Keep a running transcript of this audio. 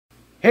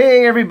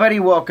Hey everybody,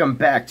 welcome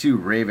back to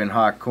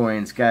RavenHawk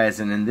Coins, guys,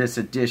 and in this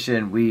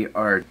edition we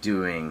are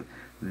doing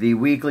the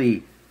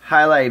weekly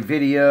highlight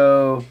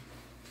video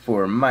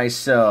for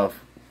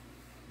myself,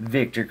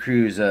 Victor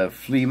Cruz of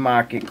Flea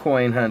Market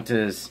Coin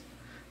Hunters,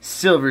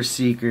 Silver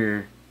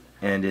Seeker,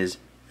 and his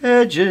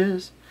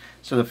edges.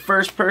 So the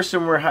first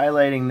person we're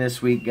highlighting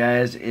this week,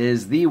 guys,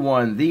 is the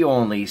one, the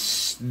only,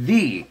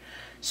 the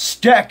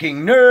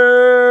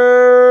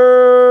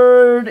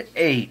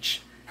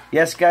TheStackingNerdH.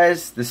 Yes,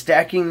 guys,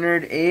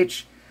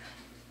 TheStackingNerdH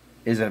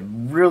is a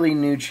really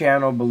new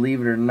channel,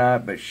 believe it or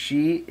not, but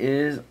she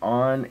is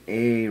on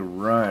a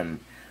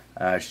run.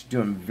 She's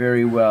doing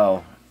very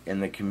well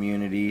in the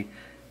community.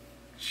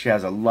 She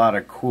has a lot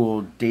of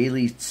cool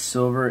daily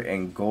silver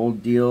and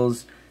gold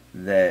deals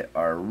that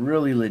are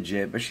really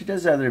legit, but she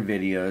does other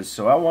videos,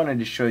 so I wanted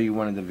to show you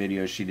one of the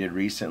videos she did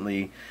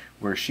recently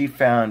where she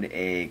found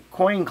a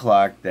coin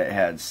clock that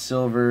had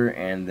silver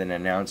and then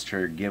announced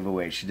her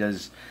giveaway. She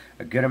does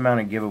a good amount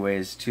of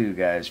giveaways too,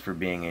 guys, for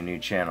being a new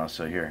channel.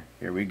 So here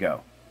we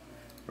go.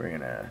 We're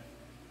gonna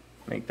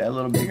make that a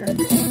little bigger.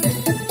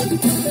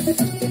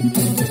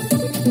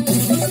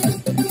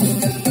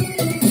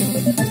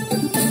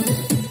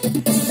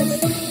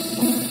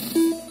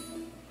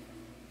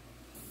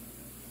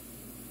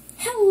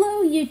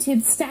 Hello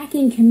YouTube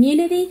stacking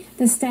community,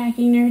 the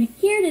Stacking Nerd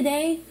here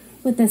today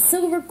with the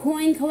silver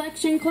coin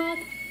collection clock,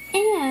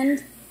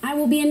 and I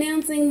will be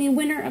announcing the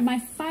winner of my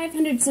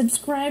 500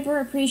 subscriber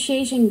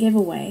appreciation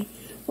giveaway.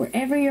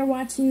 Wherever you're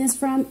watching this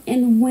from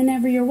and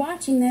whenever you're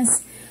watching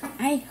this,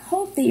 I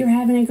hope that you're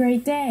having a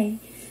great day.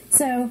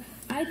 So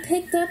I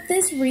picked up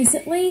this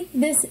recently.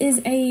 This is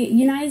a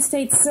United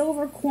States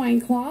silver coin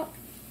clock,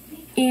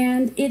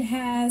 and it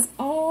has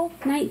all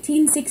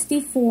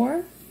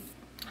 1964.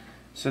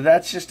 So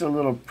that's just a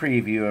little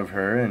preview of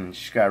her, and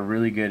she's got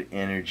really good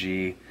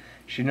energy.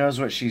 She knows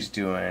what she's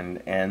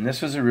doing, and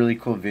this was a really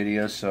cool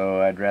video,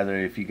 so I'd rather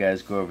if you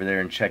guys go over there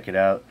and check it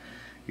out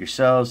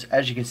yourselves.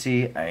 As you can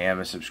see, I am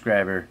a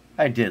subscriber.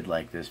 I did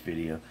like this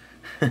video.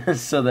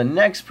 So the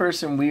next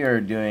person we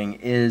are doing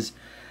is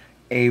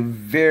a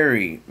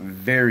very,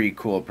 very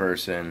cool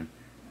person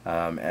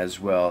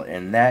as well,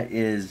 and that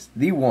is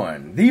the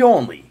one, the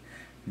only,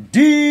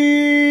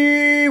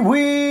 D-Wings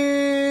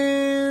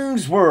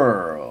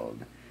World.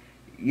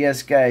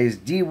 Yes, guys,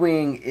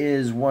 D-Wing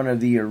is one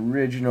of the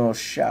original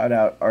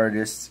shout-out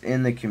artists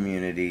in the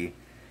community.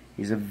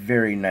 He's a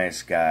very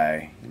nice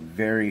guy,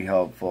 very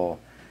helpful.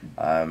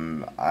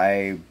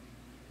 I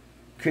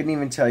couldn't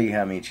even tell you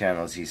how many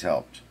channels he's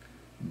helped,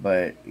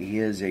 but he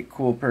is a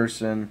cool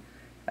person.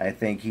 I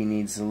think he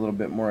needs a little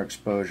bit more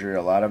exposure.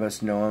 A lot of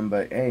us know him,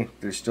 but hey,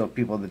 there's still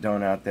people that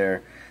don't out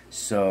there.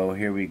 So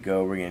here we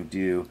go. We're going to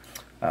do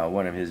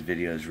one of his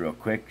videos real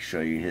quick,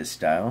 show you his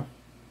style.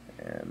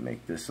 And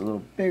make this a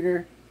little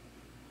bigger.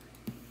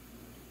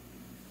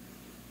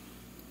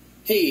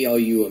 Hey, all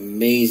you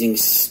amazing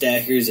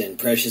stackers and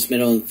precious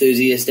metal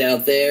enthusiasts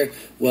out there.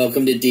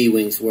 Welcome to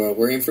D-Wing's World,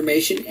 where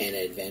information and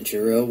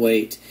adventure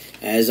await.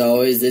 As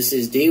always, this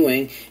is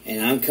D-Wing,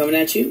 and I'm coming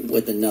at you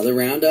with another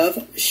round of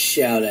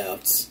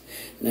shoutouts.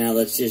 Now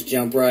let's just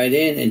jump right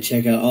in and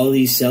check out all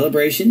these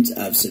celebrations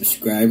of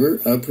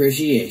subscriber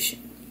appreciation.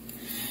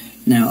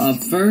 Now,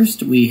 up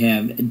first, we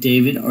have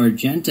David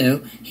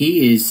Argento.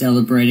 He is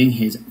celebrating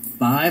his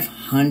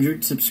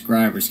 500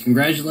 subscribers.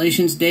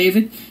 Congratulations,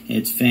 David.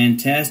 It's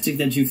fantastic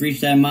that you've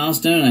reached that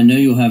milestone. I know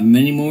you'll have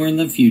many more in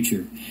the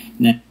future.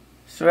 Now,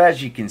 so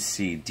as you can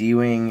see,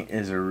 D-Wing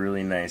is a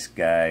really nice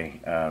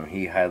guy.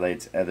 He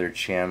highlights other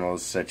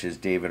channels such as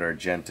David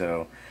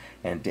Argento,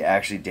 and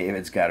actually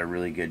David's got a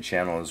really good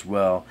channel as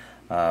well.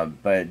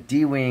 But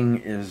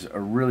D-Wing is a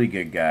really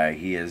good guy.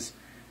 He is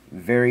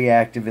very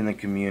active in the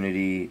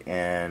community,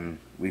 and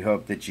we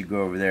hope that you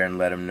go over there and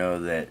let him know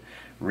that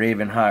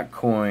RavenHawk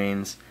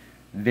Coins,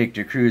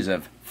 Victor Cruz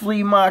of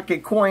Flea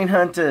Market Coin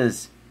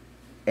Hunters,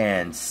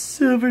 and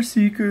Silver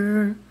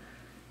Seeker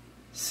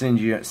sent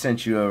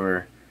you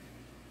over.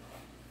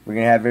 We're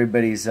gonna have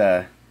everybody's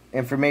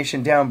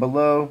information down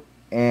below,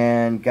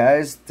 and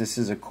guys, this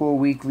is a cool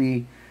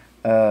weekly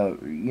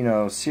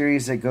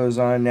series that goes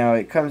on. Now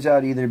it comes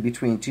out either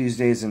between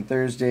Tuesdays and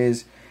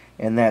Thursdays,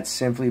 and that's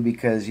simply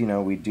because,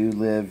 we do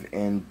live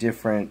in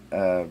different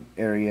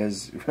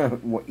areas,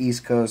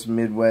 East Coast,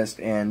 Midwest,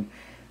 and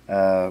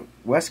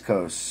West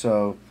Coast.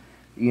 So,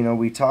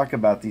 we talk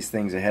about these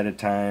things ahead of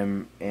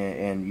time,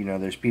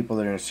 and there's people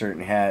that are in a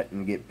certain hat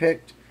and get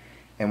picked.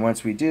 And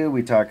once we do,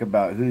 we talk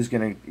about who's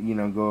going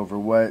to, go over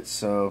what.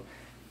 So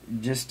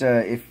just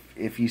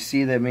if you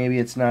see that maybe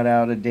it's not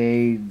out a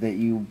day that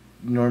you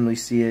normally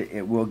see it,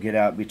 it will get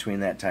out between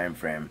that time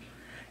frame.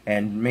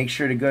 And make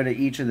sure to go to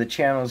each of the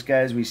channels,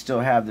 guys. We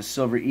still have the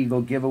Silver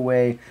Eagle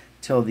giveaway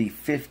till the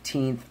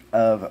 15th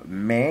of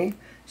May.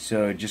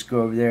 So just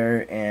go over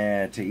there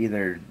and to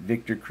either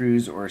Victor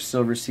Cruz or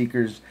Silver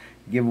Seekers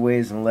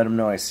giveaways and let them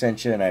know I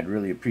sent you, and I'd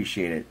really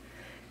appreciate it.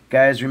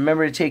 Guys,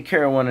 remember to take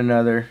care of one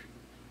another.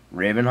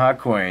 RavenHawk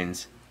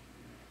Coins.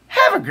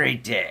 Have a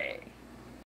great day.